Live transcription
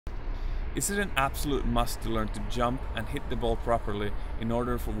Is it an absolute must to learn to jump and hit the ball properly in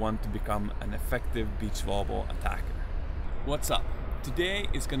order for one to become an effective beach volleyball attacker? What's up? Today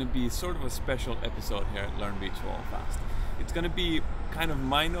is going to be sort of a special episode here at Learn Beach Volleyball Fast. It's going to be kind of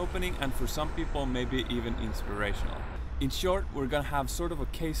mind-opening and for some people maybe even inspirational. In short, we're going to have sort of a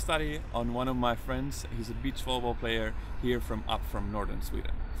case study on one of my friends. He's a beach volleyball player here from northern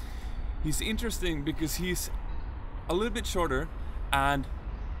Sweden. He's interesting because he's a little bit shorter and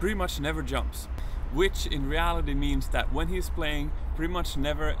pretty much never jumps, which in reality means that when he's playing, pretty much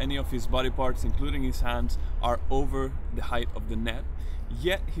never any of his body parts, including his hands, are over the height of the net.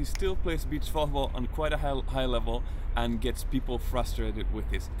 Yet he still plays beach volleyball on quite a high level and gets people frustrated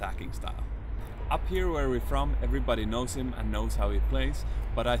with his attacking style. Up here where we're from, everybody knows him and knows how he plays,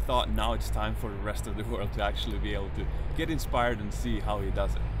 but I thought now it's time for the rest of the world to actually be able to get inspired and see how he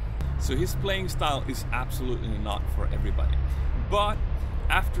does it. So his playing style is absolutely not for everybody. But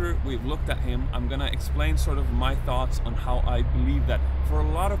after we've looked at him, I'm gonna explain sort of my thoughts on how I believe that for a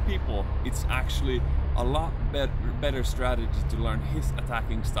lot of people, it's actually a lot better strategy to learn his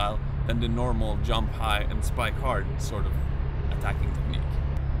attacking style than the normal jump high and spike hard sort of attacking technique.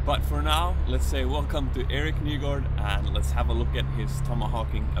 But for now, let's say welcome to Eric Nygård and let's have a look at his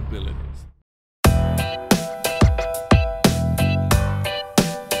tomahawking abilities.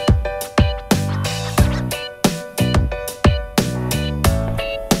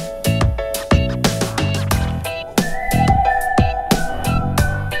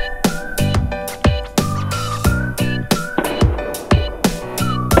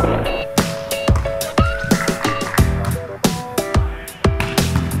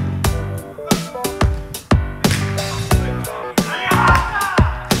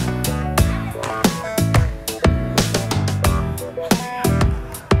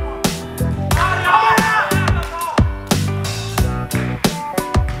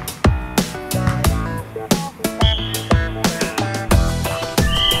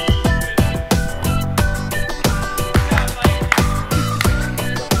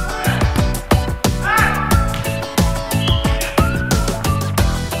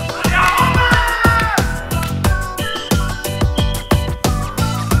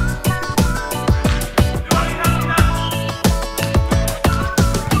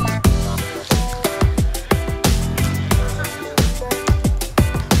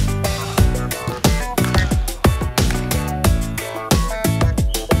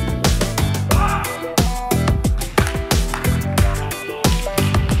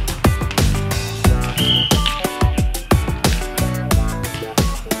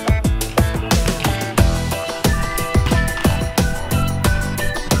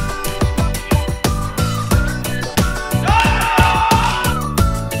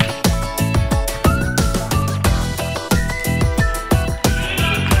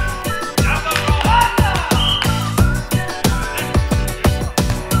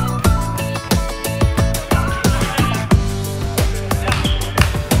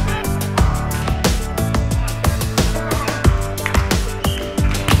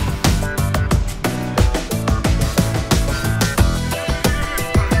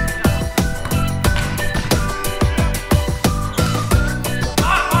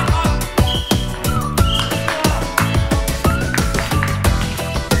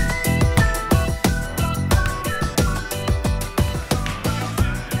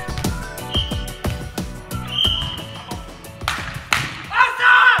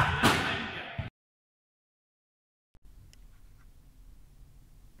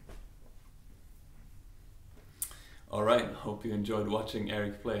 Alright, hope you enjoyed watching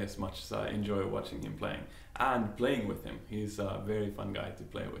Eric play as much as I enjoy watching him playing. And playing with him. He's a very fun guy to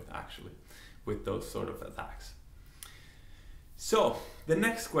play with actually, with those sort of attacks. So, the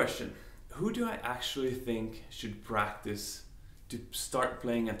next question. Who do I actually think should practice to start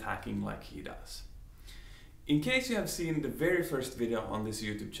playing attacking like he does? In case you have seen the very first video on this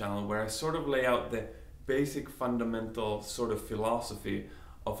YouTube channel where I sort of lay out the basic fundamental sort of philosophy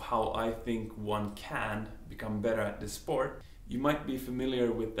of how I think one can become better at this sport, you might be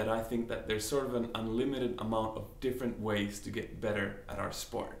familiar with that. I think that there's sort of an unlimited amount of different ways to get better at our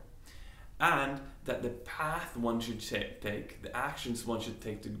sport. And that the path one should take, the actions one should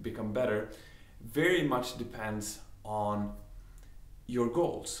take to become better, very much depends on your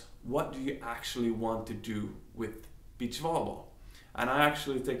goals. What do you actually want to do with beach volleyball? And I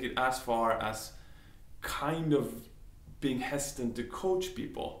actually take it as far as kind of being hesitant to coach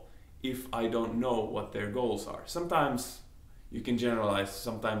people if I don't know what their goals are. Sometimes you can generalize,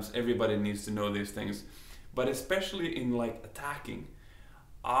 sometimes everybody needs to know these things, but especially in like attacking,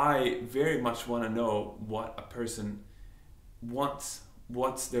 I very much want to know what a person wants,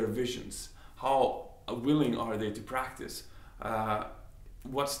 what's their visions, how willing are they to practice,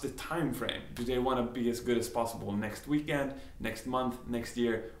 what's the time frame, do they want to be as good as possible next weekend, next month, next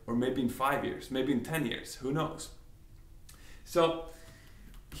year, or maybe in 5 years, maybe in 10 years, who knows. So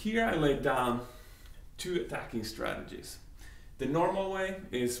here I laid down 2 attacking strategies. The normal way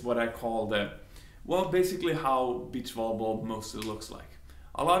is what I call basically how beach volleyball mostly looks like.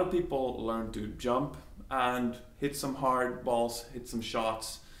 A lot of people learn to jump and hit some hard balls, hit some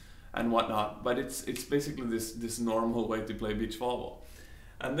shots and whatnot, but it's basically this normal way to play beach volleyball.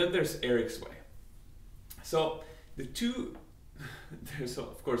 And then there's Eric's way. So the two, there's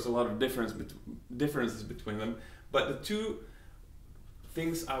of course a lot of differences between them, but the 2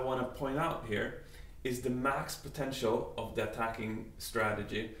 things I want to point out here is the max potential of the attacking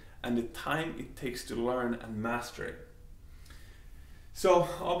strategy and the time it takes to learn and master it. So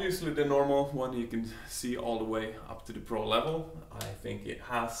obviously the normal one you can see all the way up to the pro level. I think it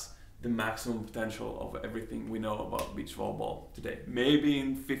has the maximum potential of everything we know about beach volleyball today. Maybe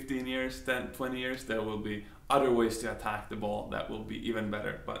in 15 years, 10, 20 years, there will be other ways to attack the ball that will be even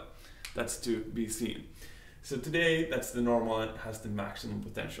better, but that's to be seen. So today, that's the normal and it has the maximum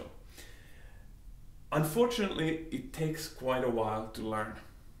potential. Unfortunately, it takes quite a while to learn,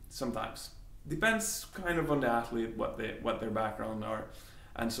 sometimes. Depends kind of on the athlete, what their background are,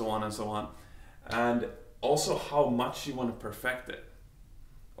 and so on and so on. And also how much you want to perfect it.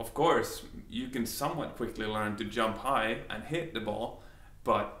 Of course, you can somewhat quickly learn to jump high and hit the ball,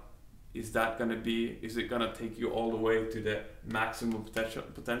 but is it gonna take you all the way to the maximum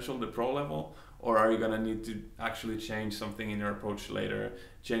potential, the pro level? Or are you gonna need to actually change something in your approach later,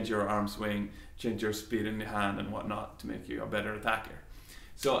 change your arm swing, change your speed in the hand and whatnot to make you a better attacker?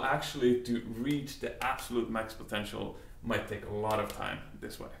 So actually to reach the absolute max potential might take a lot of time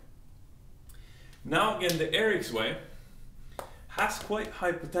this way. Now again, the Eric's way has quite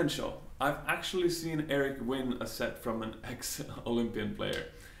high potential. I've actually seen Eric win a set from an ex-Olympian player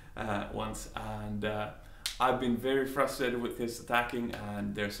once, and I've been very frustrated with his attacking,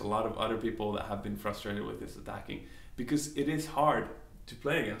 and there's a lot of other people that have been frustrated with his attacking because it is hard to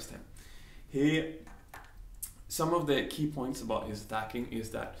play against him. Some of the key points about his attacking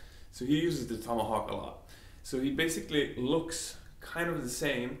is that, so he uses the tomahawk a lot. So he basically looks kind of the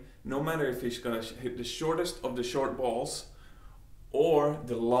same, no matter if he's gonna hit the shortest of the short balls or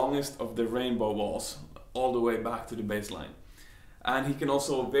the longest of the rainbow balls all the way back to the baseline. And he can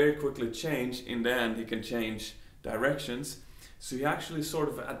also very quickly change, in the end he can change directions. So he actually sort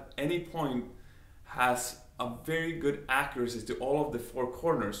of at any point has a very good accuracy to all of the 4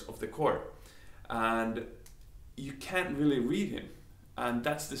 corners of the court. And you can't really read him, and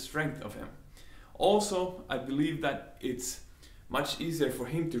that's the strength of him. Also, I believe that it's much easier for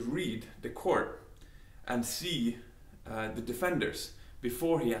him to read the court and see the defenders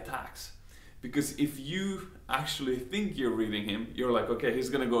before he attacks. Because if you actually think you're reading him, you're like, okay, he's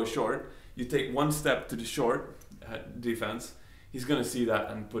gonna go short. You take 1 step to the short defense, he's gonna see that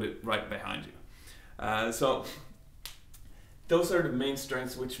and put it right behind you. So those are the main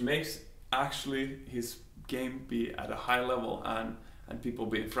strengths, which makes actually his game be at a high level and people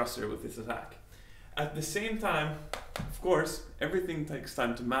being frustrated with his attack. At the same time, of course, everything takes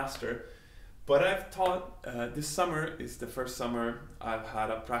time to master. But I've taught, this summer is the first summer I've had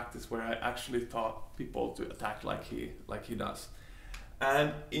a practice where I actually taught people to attack like he does.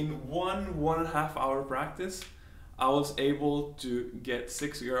 And in 1.5 hour practice, I was able to get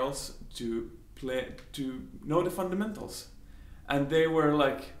 6 girls to know the fundamentals. And they were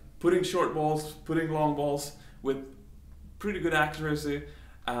like putting short balls, putting long balls with pretty good accuracy,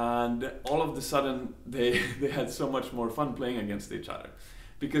 and all of a sudden they had so much more fun playing against each other.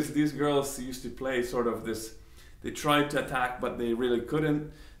 Because these girls used to play sort of this, they tried to attack but they really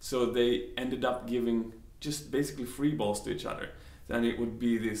couldn't, so they ended up giving just basically free balls to each other. Then it would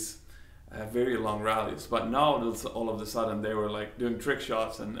be these very long rallies. But now all of a sudden they were like doing trick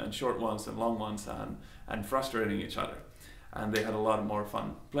shots and short ones and long ones and frustrating each other. And they had a lot more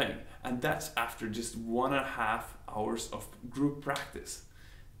fun playing. And that's after just 1.5 hours of group practice.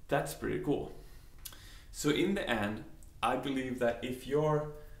 That's pretty cool. So in the end, I believe that if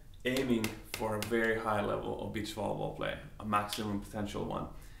you're aiming for a very high level of beach volleyball play, a maximum potential one,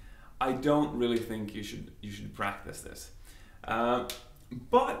 I don't really think you should practice this.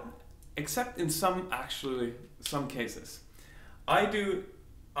 But except in some cases, I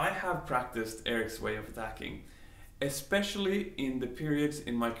have practiced Eric's way of attacking, especially in the periods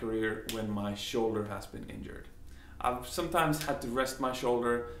in my career when my shoulder has been injured. I've sometimes had to rest my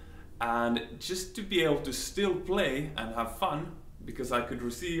shoulder, and just to be able to still play and have fun, because I could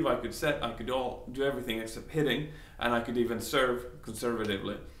receive, I could set, I could do everything except hitting, and I could even serve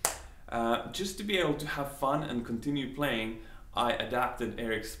conservatively. Just to be able to have fun and continue playing, I adapted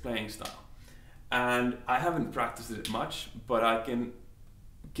Eric's playing style. And I haven't practiced it much, but I can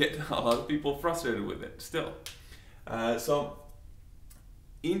get a lot of people frustrated with it still. So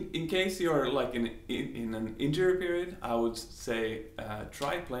in case you're like in an injury period, I would say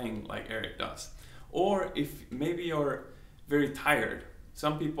try playing like Eric does. Or if maybe you're very tired.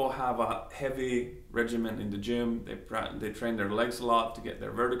 Some people have a heavy regimen in the gym, they train their legs a lot to get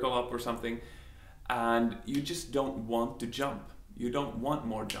their vertical up or something, and you just don't want to jump. You don't want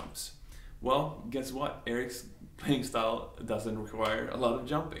more jumps. Well, guess what? Eric's playing style doesn't require a lot of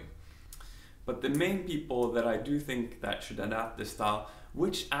jumping. But the main people that I do think that should adapt this style,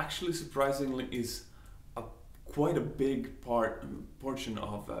 which actually surprisingly is quite a big portion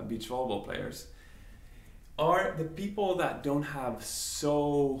of beach volleyball players, are the people that don't have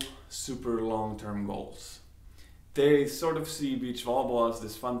so super long-term goals. They sort of see beach volleyball as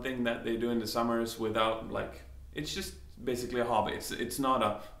this fun thing that they do in the summers without, like, it's just basically a hobby. It's not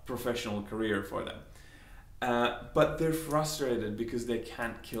a professional career for them. But they're frustrated because they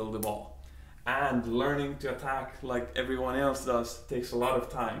can't kill the ball. And learning to attack like everyone else does takes a lot of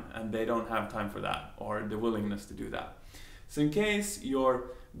time, and they don't have time for that or the willingness to do that. So in case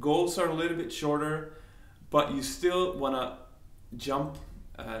your goals are a little bit shorter, but you still want to jump,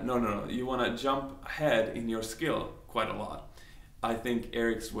 you want to jump ahead in your skill quite a lot, I think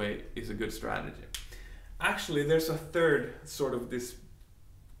Eric's way is a good strategy. Actually, there's a third sort of this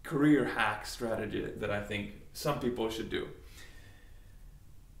career hack strategy that I think some people should do.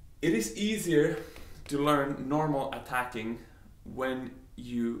 It is easier to learn normal attacking when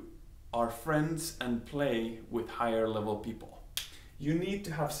you are friends and play with higher level people. You need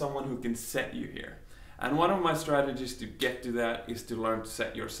to have someone who can set you here. And one of my strategies to get to that is to learn to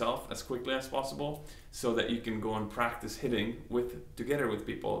set yourself as quickly as possible so that you can go and practice hitting together with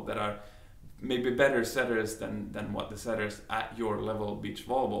people that are maybe better setters than what the setters at your level beach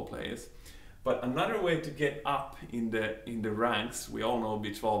volleyball play is. But another way to get up in the ranks, we all know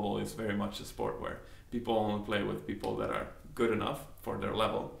beach volleyball is very much a sport where people only play with people that are good enough for their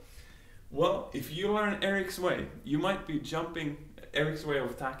level. Well, if you learn Eric's way, you might be jumping, Eric's way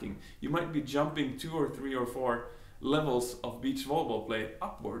of attacking, you might be jumping 2 or 3 or 4 levels of beach volleyball play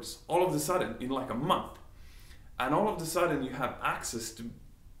upwards all of a sudden in like a month. And all of a sudden you have access to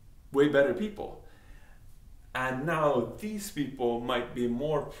way better people. And now these people might be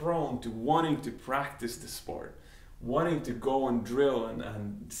more prone to wanting to practice the sport, wanting to go and drill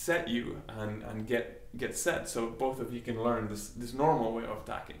and set you and get set so both of you can learn this normal way of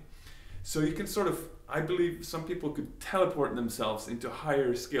attacking. So you can sort of, I believe some people could teleport themselves into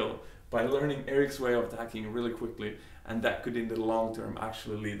higher skill by learning Eric's way of attacking really quickly, and that could in the long term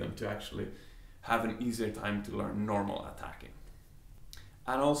actually lead them to actually have an easier time to learn normal attacking.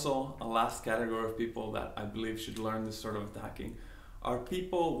 And also a last category of people that I believe should learn this sort of attacking are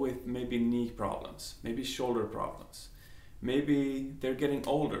people with maybe knee problems, maybe shoulder problems. Maybe they're getting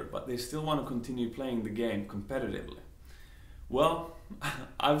older, but they still want to continue playing the game competitively. Well,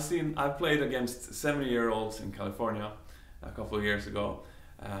 I've played against 70-year-olds in California a couple of years ago,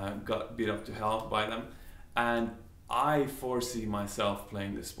 got beat up to hell by them, and I foresee myself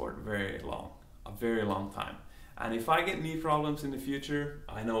playing this sport a very long time. And if I get knee problems in the future,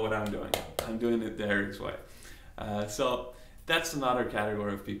 I know what I'm doing. I'm doing it the Eric's way. So that's another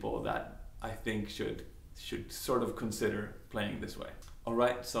category of people that I think should sort of consider playing this way.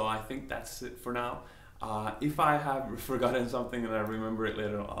 Alright, so I think that's it for now. If I have forgotten something and I remember it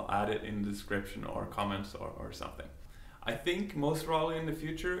later, I'll add it in the description or comments or something. I think most probably in the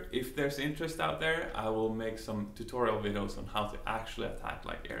future, if there's interest out there, I will make some tutorial videos on how to actually attack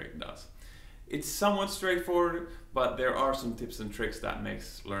like Eric does. It's somewhat straightforward, but there are some tips and tricks that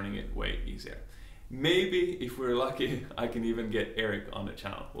makes learning it way easier. Maybe, if we're lucky, I can even get Eric on the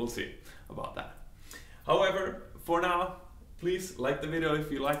channel. We'll see about that. However, for now, please like the video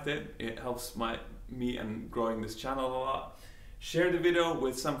if you liked it. It helps me and growing this channel a lot. Share the video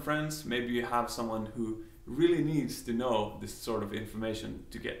with some friends. Maybe you have someone who really needs to know this sort of information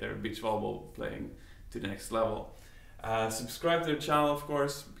to get their beach volleyball playing to the next level. Subscribe to the channel, of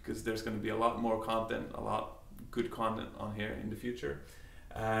course, because there's going to be a lot more content, a lot good content on here in the future.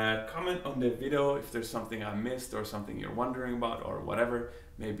 Comment on the video if there's something I missed or something you're wondering about or whatever.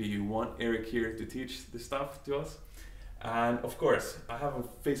 Maybe you want Eric here to teach this stuff to us. And of course, I have a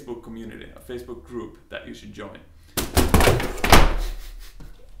Facebook community, a Facebook group that you should join.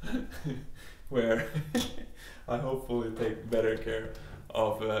 Where I hopefully take better care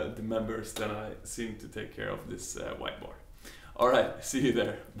of the members than I seem to take care of this whiteboard. All right, see you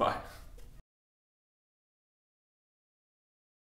there. Bye.